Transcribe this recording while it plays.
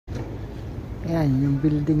Ayan, yung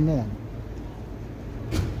building na yan.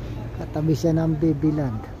 Katabi siya ng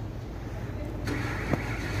Babyland.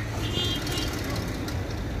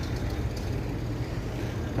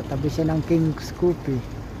 Katabi siya ng King's Coffee.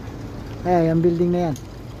 Ayan, yung building na yan.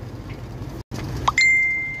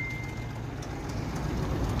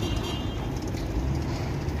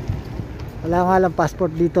 Wala nga lang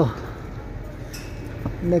passport dito.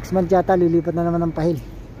 Next month yata lilipat na naman ng Pahil.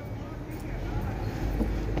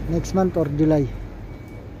 Next month or July.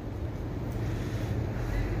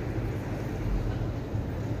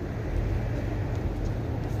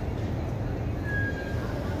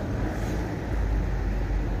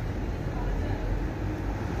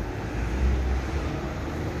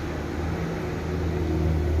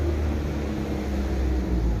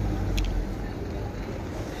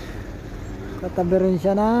 Katabi rin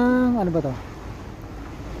siya ng ano ba to?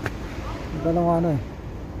 Dalawang ano eh.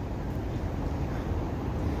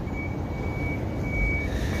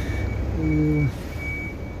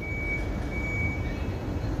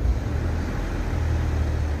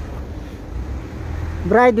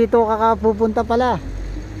 Bride, dito kakapupunta pala.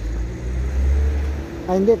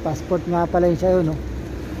 Ay hindi, passport nga pala yung sa'yo, no?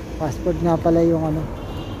 Passport nga pala yung ano.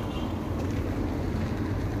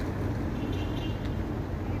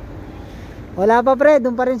 Wala pa pre,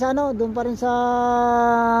 doon pa rin sa ano, doon pa rin sa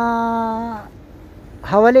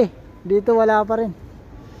Hawali. Dito wala pa rin.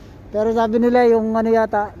 Pero sabi nila yung ano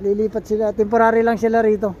yata, lilipat sila, temporary lang sila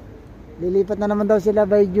rito. Lilipat na naman daw sila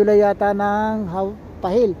by July yata ng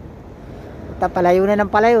Pahil. At palayo na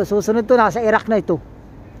ng palayo. Susunod to, nasa Iraq na ito.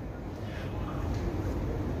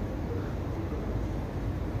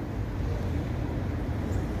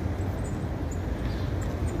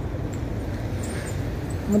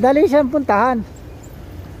 Madali siyang puntahan.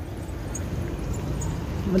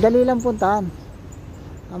 Madali lang puntahan.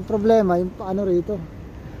 Ang problema yung ano rito.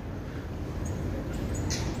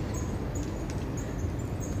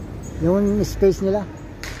 Yung space nila.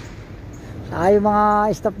 Saka yung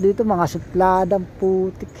mga staff dito, mga supladang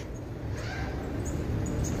putik.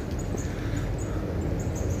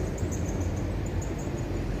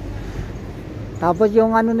 Tapos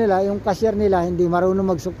yung ano nila, yung cashier nila hindi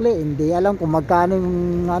marunong magsukli, hindi alam kung magkano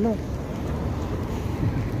yung ano.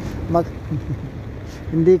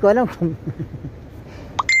 Hindi ko alam kung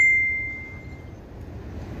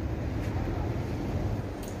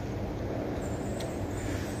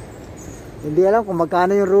hindi alam kung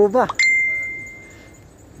magkano yung ruba.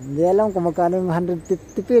 Hindi alam kung magkano yung 150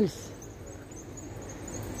 pills.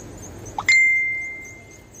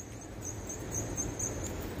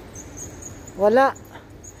 Wala.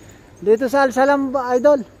 Dito sa Al-Salam,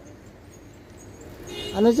 idol.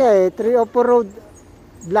 Ano siya eh, 304 Road,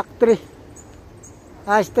 Block 3.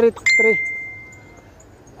 Street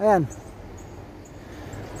 3. Ayan.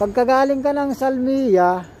 Pagkagaling ka ng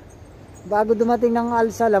Salmiya, bago dumating ng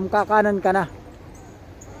Al-Salam, kakanan ka na.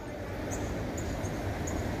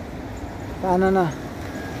 Kanan na.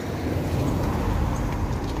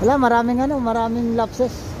 Wala, maraming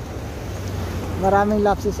lapses. Maraming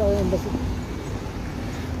lapses ay embassy.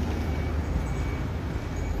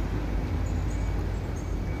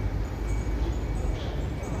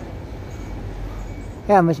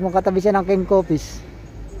 Kaya mismo katabi siya ng King Coffees.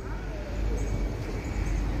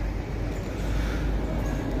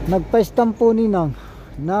 Nagpa-stamp po ng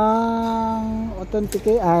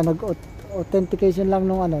nag-authentication lang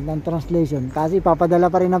nung ano, ng translation kasi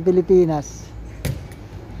papadala pa rin ng Pilipinas.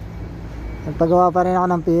 Nagpagawa pa rin ako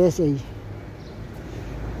ng PSA.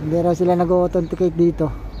 Hindi raw sila nag-authenticate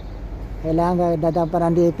dito. Kailangan dadaan pa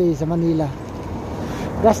ng DFA sa Manila.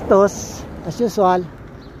 Gastos as usual.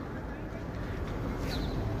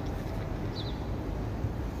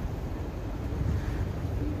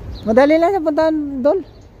 Madali lang sa puntahan, Dol.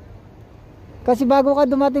 Kasi bago ka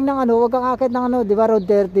dumating ng ano, huwag kang akit ng ano, di ba, Road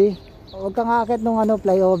 30? Huwag kang akit ng ano,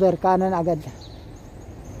 flyover, kanan agad.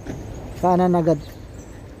 Kanan agad.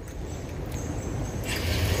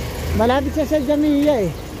 Malapit siya sa Jamia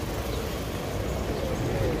eh.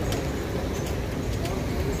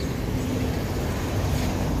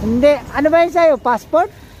 Hindi, ano ba yun sa'yo?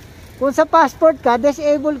 Passport? Kung sa passport ka,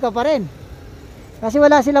 disabled ka pa rin. Kasi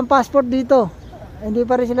wala silang passport dito. Hindi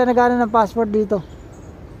pa rin sila nagano ng passport dito.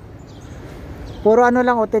 Puro ano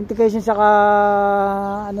lang, authentication saka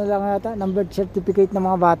ano lang yata, number certificate ng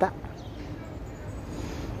mga bata.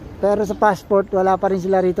 Pero sa passport, wala pa rin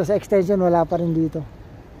sila rito. Sa extension, wala pa rin dito.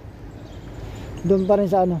 Doon pa rin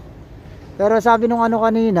sa ano. Pero sabi nung ano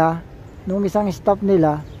kanina, nung isang stop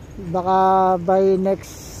nila, baka by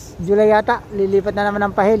next July yata, lilipat na naman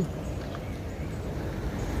ng Pahil.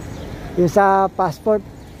 Yung sa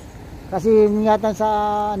passport. Kasi yata sa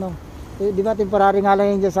ano, Di ba temporary nga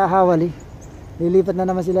lang yun dyan sa Hawali. Lilipat na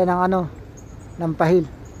naman sila ng ano, ng Pahil.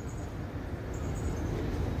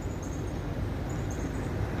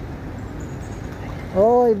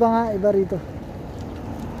 Oo, iba nga, iba rito.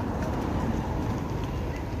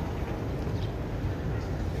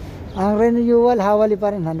 Ang renewal, Hawali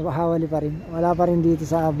pa rin, Hawali pa rin. Wala pa rin dito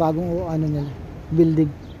sa bagong ano nila,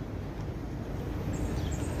 building.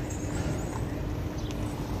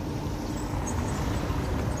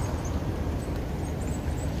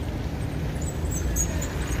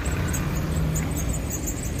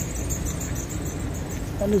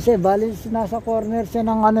 Ano siya, bali nasa corner siya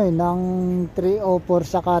ng ano eh, ng 304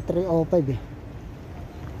 saka 305 eh.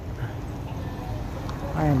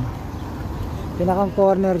 Ayun. Pinakang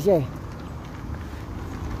corner siya eh.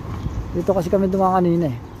 Dito kasi kami dumaan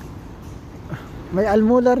kanina eh. May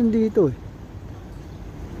almula rin dito eh.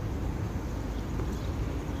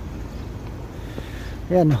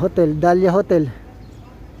 Ayan, hotel, Dahlia Hotel,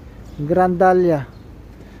 Grand Dahlia.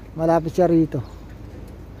 Malapit siya rito.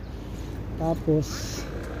 Tapos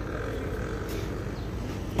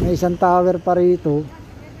may isang tower pa rito,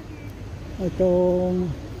 itong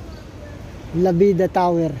La Vida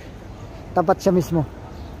Tower, tapat siya mismo.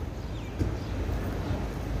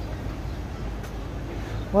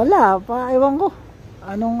 Wala pa, ewan ko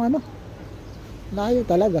anong ano, layo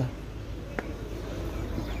talaga.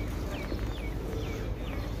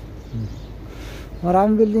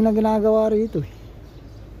 Maraming building na ginagawa rito eh.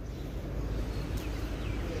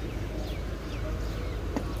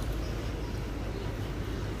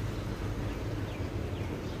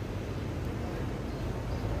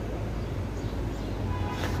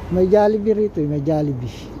 May Jollibee rito eh, may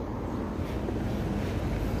Jollibee.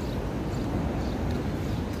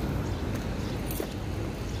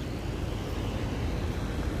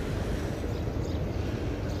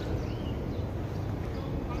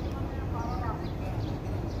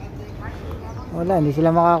 Wala, hindi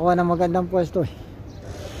sila makakuha ng magandang pwesto eh.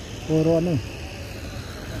 Puro ano eh.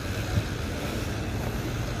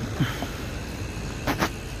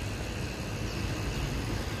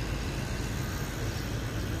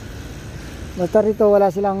 Basta rito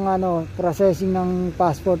wala silang ano, processing ng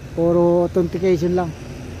passport, puro authentication lang.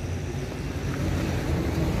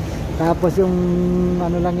 Tapos yung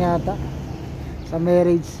ano lang yata sa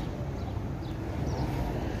marriage.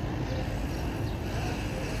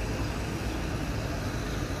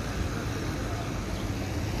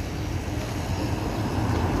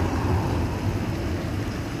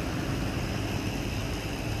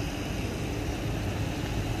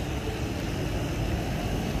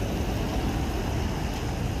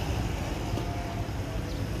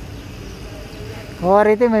 O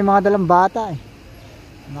rito may mga dalang bata eh.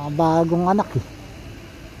 Mga bagong anak eh.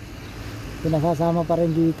 Pinasasama pa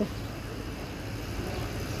rin dito.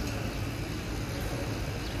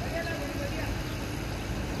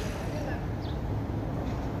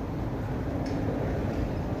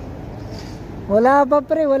 Wala pa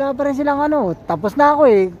pre, wala pa rin silang ano. Tapos na ako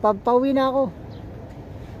eh, pauwi na ako.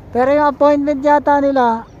 Pero yung appointment yata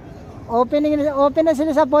nila, open na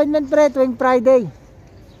sila sa appointment pre tuwing Friday.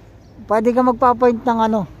 Pwede ka magpa-appoint ng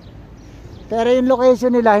ano. Pero yung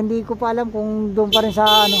location nila, hindi ko pa alam kung doon pa rin sa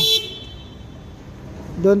ano.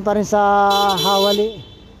 Doon pa rin sa Hawali.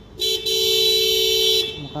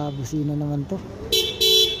 Makabusina naman to.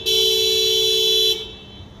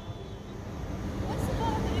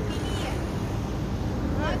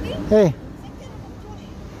 Hey.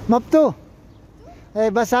 Map 2. Eh,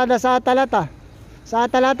 basada sa Atalata. Sa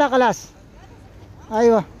Atalata, kalas.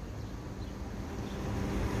 Aywa.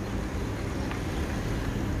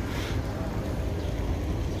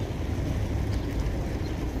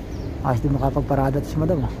 Ayos di makapagparada si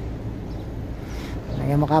madam ah.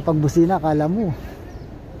 Kaya makapagbusina, kala mo.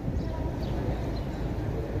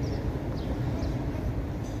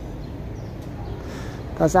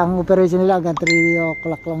 Tapos ang operation nila hanggang 3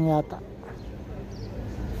 o'clock lang yata.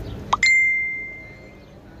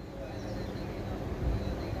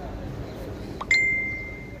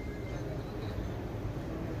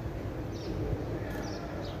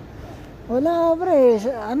 Wala pre,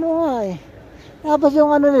 ano nga eh. Tapos yung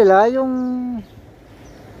ano nila, yung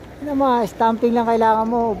mga stamping lang kailangan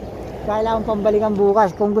mo. Kailangan pambalikan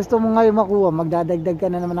bukas. Kung gusto mo ngayon makuha, magdadagdag ka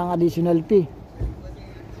na naman ng additional fee.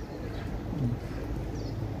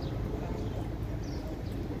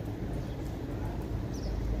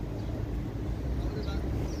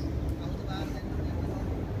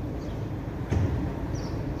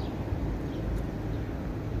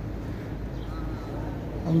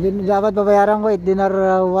 Ang dapat babayaran ko, dinar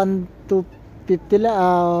 1 to 50 la,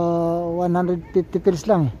 150 pills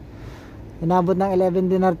lang eh. Inabot ng 11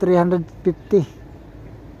 dinar 350.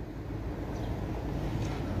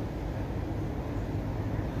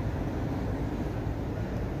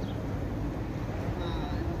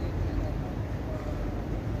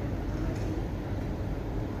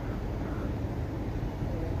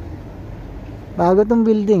 Bago tong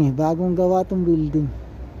building eh, bagong gawa tong building.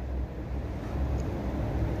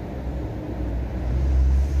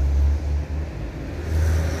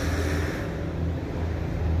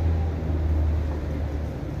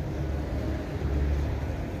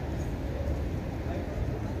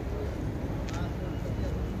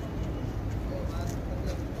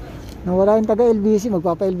 Nang wala yung taga LBC,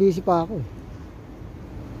 magpapa LBC pa ako eh.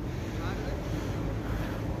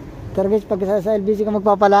 Pero guys, pag sa LBC ka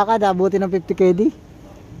magpapalakad, abuti ng 50 KD.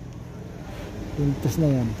 Pintos na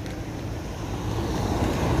yan.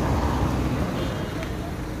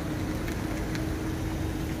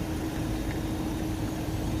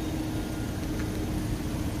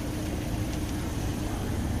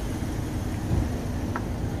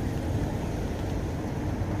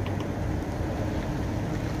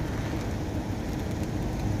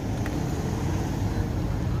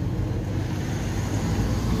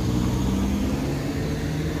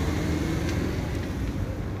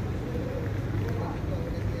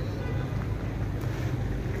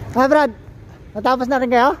 Ah, Brad, natapos na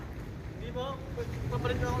rin kayo? Hindi ba?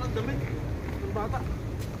 Papalit na ako ng damit ng bata.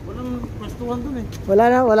 Walang pwestuhan dun eh.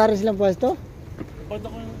 Wala rin silang pwesto? Papalit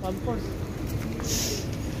ako ng campers.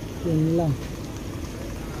 Yun lang.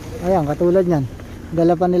 Ayan, katulad yan.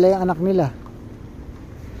 Dala pa nila yung anak nila.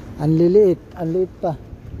 Ang liit pa.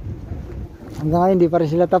 Hanggang ngayon, hindi pa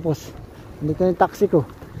rin sila tapos. Hindi ko yung taxi ko.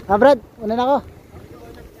 Ah, Brad, una na ako.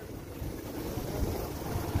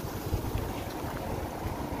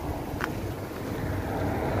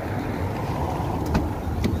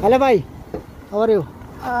 Hello, bye. How are you?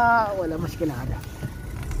 Wala mas kilala.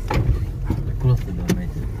 Close the door, right?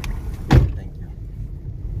 Thank you.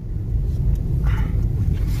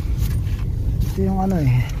 Ito yung ano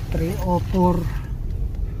eh, 304.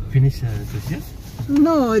 Finish this year?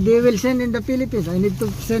 No, they will send in the Philippines. I need to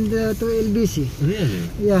send to LBC. Really?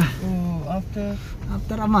 Yeah, Oh,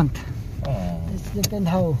 after a month. Oh. It depends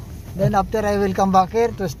how. Then after I will come back here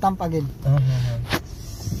to stamp again.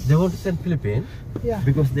 They want to send Philippines? Yeah.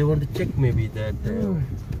 Because they want to check maybe that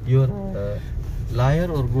you're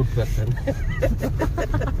liar or good person.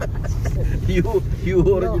 you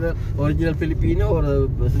original Filipino or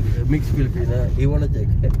mixed Filipino? He want to check.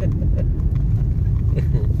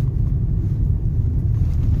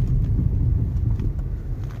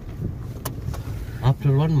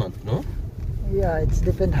 After 1 month, no? Yeah, it's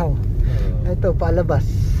depend how. Ito, palabas.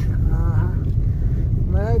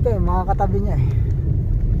 Ito yung mga katabi niya eh.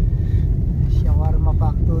 Shawarma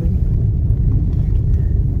Factory.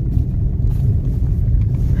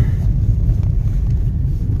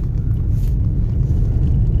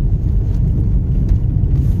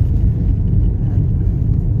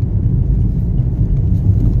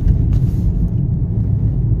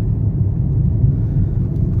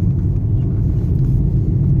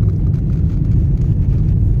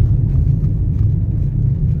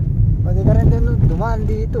 Pwede ka rin din dumaan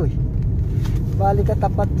dito eh. Bali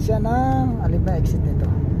katapat siya ng alin ba exit nito?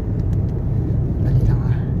 Dali lang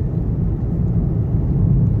ah.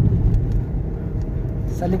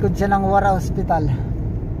 Sa likod siya ng Wara Hospital.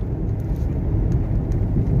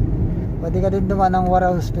 Pwede ka din dumaan ng Wara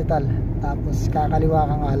Hospital. Tapos kakaliwa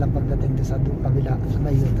kang alam pagdating doon sa kabila sa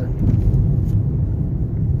may U-turn.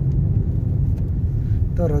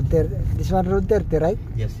 Ito road 30. This one road 30, right?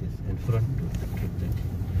 Yes, in front to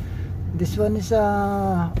This one is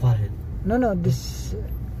Fahed. no, this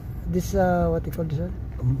what you call this one?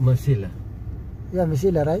 Masila. Yeah,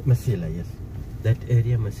 Masila, right? Masila, yes. That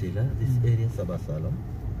area Masila, this area Sabah Salam.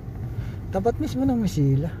 Tapat mismo ng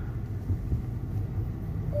Masila.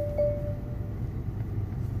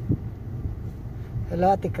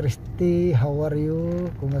 Hello, Ate Christy. How are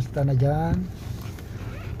you? Kumusta na dyan?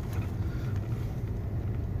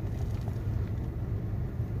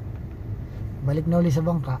 Balik na uli sa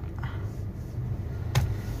bangka.